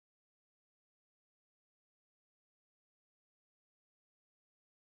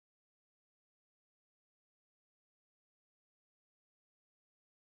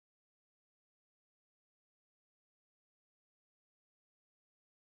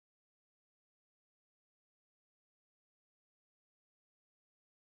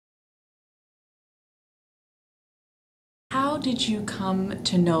did you come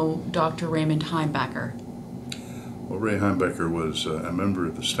to know Dr. Raymond Heimbecker? Well, Ray Heimbecker was a member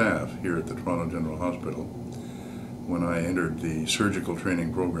of the staff here at the Toronto General Hospital when I entered the surgical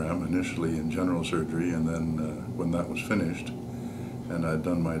training program, initially in general surgery, and then when that was finished and I'd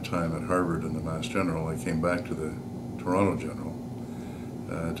done my time at Harvard in the Mass General, I came back to the Toronto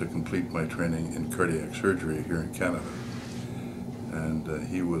General to complete my training in cardiac surgery here in Canada. And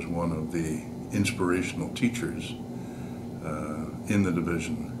he was one of the inspirational teachers in the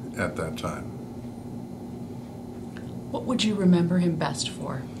division at that time. What would you remember him best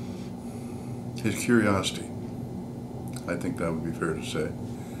for? His curiosity. I think that would be fair to say.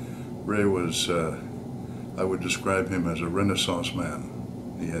 Ray was, I would describe him as a Renaissance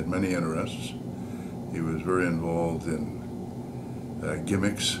man. He had many interests. He was very involved in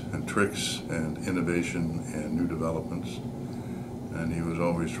gimmicks and tricks and innovation and new developments. And he was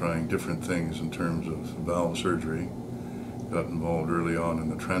always trying different things in terms of valve surgery. Got involved early on in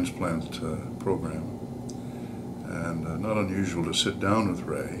the transplant program. And not unusual to sit down with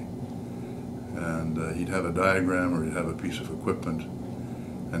Ray, and he'd have a diagram or he'd have a piece of equipment,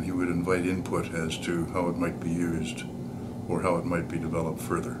 and he would invite input as to how it might be used or how it might be developed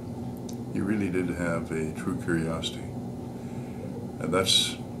further. He really did have a true curiosity. And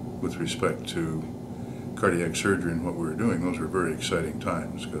that's with respect to cardiac surgery and what we were doing. Those were very exciting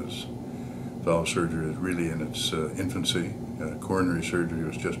times because valve surgery is really in its infancy. Coronary surgery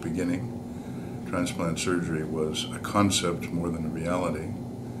was just beginning. Transplant surgery was a concept more than a reality.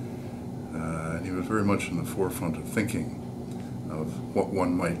 And he was very much in the forefront of thinking of what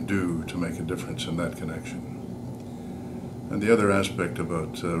one might do to make a difference in that connection. And the other aspect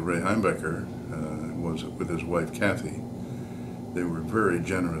about Ray Heimbecker was with his wife Kathy. They were very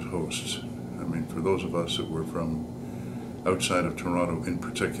generous hosts. I mean, for those of us that were from outside of Toronto in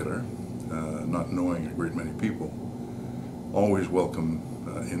particular, not knowing a great many people, always welcome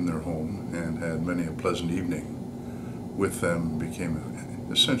in their home and had many a pleasant evening with them, became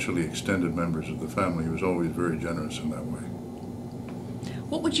essentially extended members of the family. He was always very generous in that way.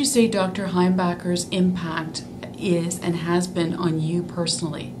 What would you say Dr. Heimbecker's impact is and has been on you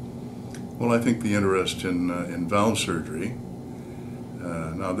personally? Well, I think the interest in valve surgery,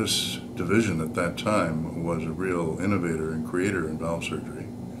 now this division at that time was a real innovator and creator in valve surgery.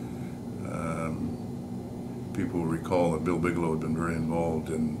 People recall that Bill Bigelow had been very involved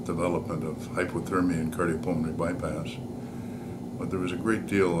in development of hypothermia and cardiopulmonary bypass, but there was a great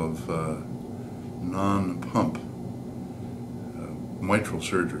deal of non-pump mitral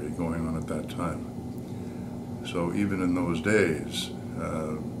surgery going on at that time. So even in those days,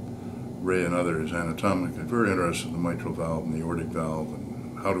 Ray and others anatomically very interested in the mitral valve and the aortic valve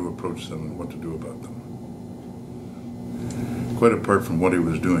and how to approach them and what to do about them. Quite apart from what he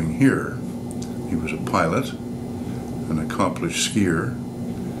was doing here, he was a pilot, an accomplished skier,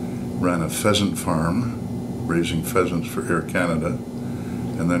 ran a pheasant farm, raising pheasants for Air Canada,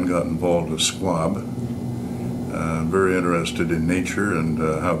 and then got involved with Squab. Very interested in nature and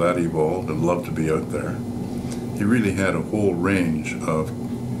how that evolved, and loved to be out there. He really had a whole range of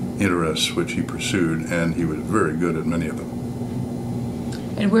interests which he pursued, and he was very good at many of them.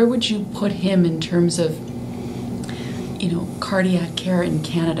 And where would you put him in terms of, cardiac care in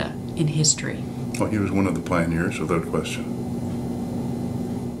Canada in history? Well, he was one of the pioneers, without question.